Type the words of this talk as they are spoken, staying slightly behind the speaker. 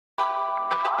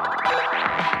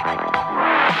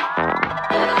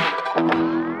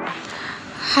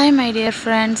Hi my dear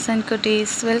friends and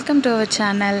cuties, welcome to our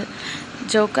channel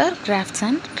Joker Grafts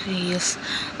and Reuse.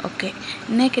 Okay,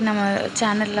 இன்னைக்கு நம்ம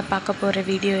சேனல்ல பார்க்க போற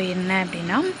வீடியோ என்ன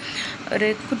அப்படினா ஒரு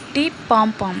குட்டி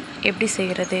பாம் எப்படி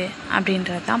செய்யறது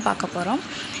அப்படின்றத தான் பார்க்க போறோம்.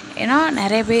 ஏனா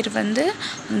நிறைய பேர் வந்து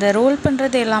இந்த ரோல்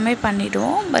பண்றது எல்லாமே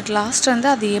பண்ணிடுவோம், பட் லாஸ்ட் வந்து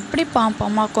அது எப்படி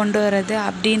பாமா கொண்டு வரது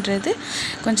அப்படின்றது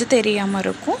கொஞ்சம் தெரியாம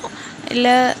இருக்கும், இல்ல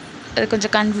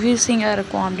கொஞ்சம் கன்ஃபியூசிங்கா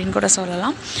இருக்கும் அப்படினு கூட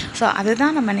சொல்லலாம். சோ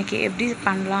அதுதான் நம்ம இன்னைக்கு எப்படி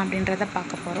பண்ணலாம் அப்படின்றத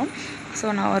பார்க்க போறோம். சோ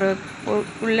நான் ஒரு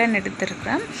ullan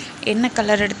எடுத்துர்க்கேன். என்ன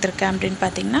கலர் எடுத்துர்க்கேன் அப்படினு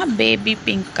பாத்தீங்கன்னா பேபி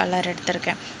பிங்க் கலர்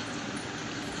எடுத்துர்க்கேன்.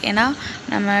 ஏனா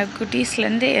நம்ம குட்டீஸ்ல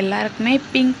இருந்து எல்லாருக்குமே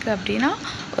பிங்க் அப்படினா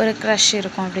ஒரு கிரஷ்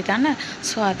இருக்கும் அப்படிதானே.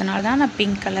 சோ அதனால தான் நான்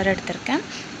பிங்க் கலர் எடுத்துர்க்கேன்.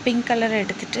 பிங்க் கலர்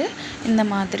எடுத்துட்டு இந்த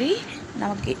மாதிரி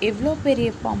நமக்கு எவ்வளவு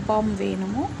பெரிய பாம்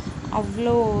வேணுமோ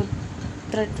அவ்ளோ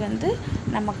thread வந்து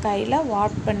நம்ம கையில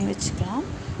வாட் பண்ணி வெச்சுக்கலாம்.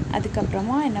 அதுக்கு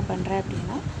அப்புறமா என்ன பண்றேன்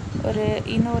அப்படினா ஒரு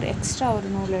இன்னொரு எக்ஸ்ட்ரா ஒரு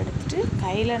நூல் எடுத்துட்டு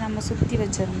கையில நம்ம சுத்தி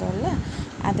வச்சிருந்தோம்ல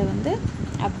அது வந்து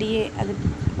அப்படியே அது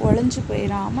ஒளிஞ்சு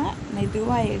போயிராம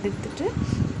மெதுவா எடுத்துட்டு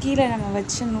கீழ நம்ம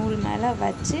வச்ச நூல் மேல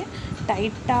வச்சு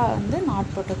டைட்டா வந்து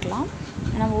நாட் போட்டுக்கலாம்.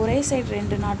 நம்ம ஒரே சைடு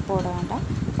ரெண்டு நாட் போட வேண்டாம்.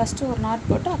 ஃபர்ஸ்ட் ஒரு நாட்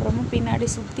போட்டு அப்புறமா பின்னாடி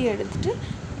சுத்தி எடுத்துட்டு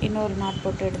இன்னொரு நாட்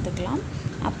போட்டு எடுத்துக்கலாம்.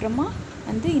 அப்புறமா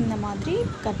வந்து இந்த மாதிரி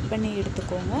கட் பண்ணி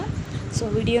எடுத்துக்கோங்க. சோ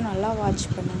வீடியோ நல்லா வாட்ச்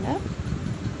பண்ணுங்க.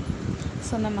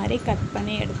 சோ இந்த மாதிரி கட்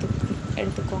பண்ணி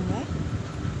எடுத்துக்கோங்க.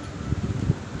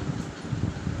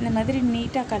 இந்த மாதிரி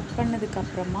நீட்டா கட் பண்ணதுக்கு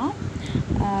அப்புறமா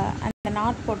அந்த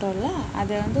நாட் போட்டோம்ல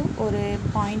அதை வந்து ஒரு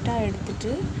பாயிண்டா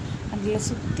எடுத்துட்டு அதுல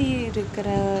சுத்தி இருக்கிற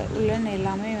ullan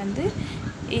எல்லாமே வந்து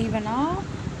ஈவனா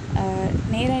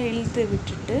நேரா இழுத்து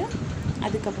விட்டுட்டு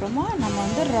அதுக்கு அப்புறமா நம்ம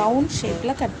வந்து ரவுண்ட்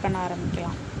ஷேப்ல கட் பண்ண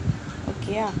ஆரம்பிக்கலாம்.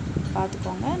 ஓகேயா,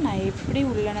 பாத்துக்கோங்க. நான் எப்படி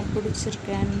ullan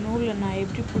பிடிச்சிருக்கேன், நூல்ல நான்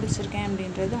எப்படி பிடிச்சிருக்கேன்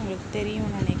அப்படின்றது உங்களுக்கு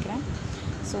தெரியும்னு நினைக்கிறேன்.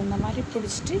 சோ இந்த மாதிரி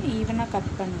பிடிச்சிட்டு ஈவனா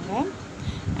கட் பண்ணுங்க.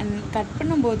 and கட்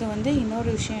பண்ணும்போது வந்து இன்னொரு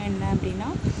விஷயம் என்ன அப்படினா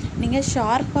நீங்க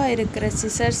ஷார்ப்பா இருக்கிற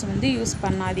சிசர்ஸ் வந்து யூஸ்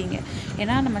பண்ணாதீங்க.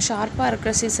 ஏனா நம்ம ஷார்ப்பா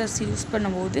இருக்கிற சிசர்ஸ் யூஸ்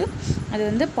பண்ணும்போது அது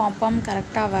வந்து பாம்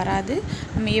கரெக்ட்டா வராது.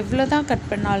 நம்ம எவ்வளவுதான் கட்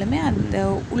பண்ணாலுமே அந்த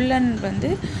ullan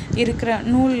வந்து இருக்கிற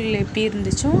நூல் எப்படி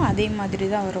இருந்துச்சோ அதே மாதிரி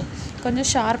தான் வரும். கொஞ்சம்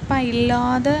ஷார்ப்பா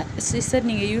இல்லாத சிசர்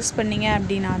நீங்க யூஸ் பண்ணீங்க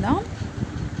அப்படினா தான்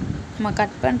நம்ம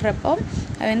கட் பண்றப்போ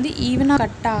வந்து ஈவனா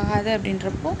கட் ஆகாது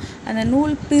அப்படின்றப்போ அந்த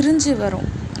நூல் பிரிஞ்சு வரும்.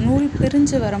 நூல்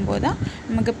பிரிஞ்சு வரும்போது தான்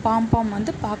நமக்கு பாம்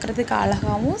வந்து பார்க்கிறதுக்கு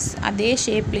அழகாவும் அதே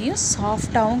ஷேப்லயும்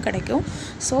சாஃப்ட்டாவும் கிடைக்கும்.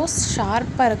 சோ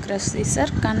ஷார்ப்பா இருக்கிற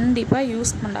சிசர் கண்டிப்பா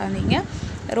யூஸ் பண்ணாதீங்க.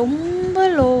 ரொம்ப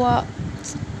லோவா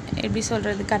எப்படி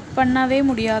சொல்றது கட் பண்ணவே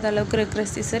முடியாத அளவுக்கு இருக்கிற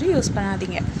சிசர் யூஸ்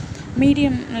பண்ணாதீங்க.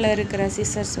 மீடியம்ல இருக்கிற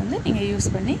சிசர்ஸ் வந்து நீங்க யூஸ்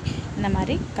பண்ணி இந்த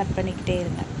மாதிரி கட் பண்ணிக்கிட்டே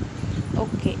இருங்க.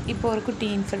 ஓகே, இப்போ ஒரு குட்டி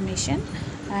இன்ஃபர்மேஷன்.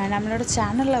 நம்மளோட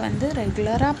சேனல்ல வந்து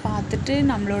ரெகுலரா பார்த்துட்டு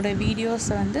நம்மளோட வீடியோஸ்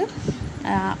வந்து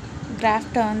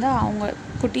கிராஃப்ட் வந்து அவங்க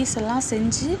குட்டீஸ் எல்லாம்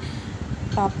செஞ்சு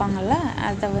பாப்பாங்கல்ல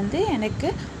அத வந்து எனக்கு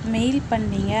மெயில்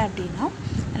பண்ணீங்க அப்படினா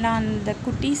நான் அந்த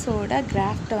குட்டீஸோட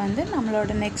கிராஃப்ட் வந்து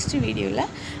நம்மளோட நெக்ஸ்ட் வீடியோல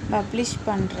பப்ளிஷ்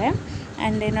பண்றேன்.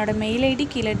 and என்னோட மெயில் ஐடி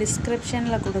கீழ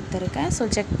டிஸ்கிரிப்ஷன்ல கொடுத்திருக்கேன். சோ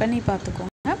செக் பண்ணி பாத்துக்கோங்க.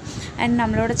 and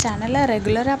நம்மளோட சேனலை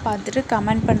ரெகுலரா பார்த்துட்டு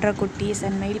கமெண்ட் பண்ற குட்டீஸ்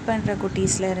and மெயில் பண்ற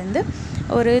குட்டீஸ்ல இருந்து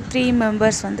ஒரு 3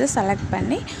 மெம்பர்ஸ் வந்து செலக்ட்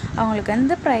பண்ணி அவங்களுக்கு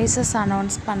அந்த பிரைसेस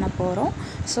அனௌன்ஸ் பண்ண போறோம்.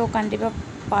 சோ கண்டிப்பா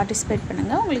பார்ட்டிசிபேட்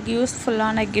பண்ணுங்க. உங்களுக்கு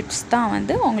யூஸ்ஃபுல்லான கிஃப்ட்ஸ் தான்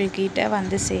வந்து உங்ககிட்ட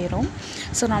வந்து சேரும்.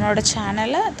 சோ நம்மளோட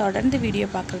சேனலை தொடர்ந்து வீடியோ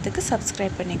பார்க்கிறதுக்கு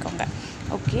சப்ஸ்கிரைப் பண்ணிக்கோங்க.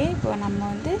 ஓகே, இப்போ நம்ம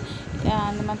வந்து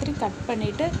அந்த மாதிரி கட்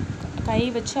பண்ணிட்டு கை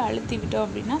வச்சு அழுத்தி விட்டோம்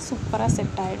அப்படினா சூப்பரா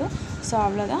செட் ஆயிடும். சோ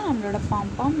அவ்வளவுதான், நம்மளோட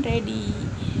பாம் ரெடி.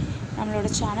 நம்மளோட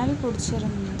சேனல்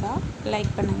பிடிச்சிருந்தா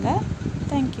லைக் பண்ணுங்க.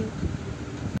 Thank you.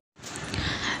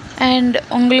 and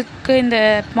உங்களுக்கு இந்த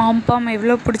பாம்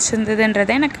எவ்வளவு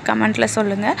பிடிச்சிருந்ததுன்றதை எனக்கு கமெண்ட்ல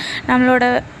சொல்லுங்க. நம்மளோட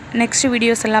நெக்ஸ்ட்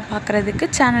வீடியோஸ் எல்லாம் பார்க்கிறதுக்கு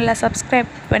சேனலை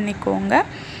சப்ஸ்கிரைப் பண்ணிக்கோங்க.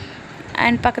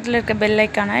 and பக்கத்துல இருக்க பெல்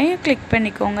ஐகானை கிளிக்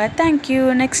பண்ணிக்கோங்க. Thank you.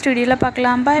 நெக்ஸ்ட் வீடியோல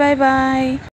பார்க்கலாம். bye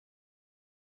bye.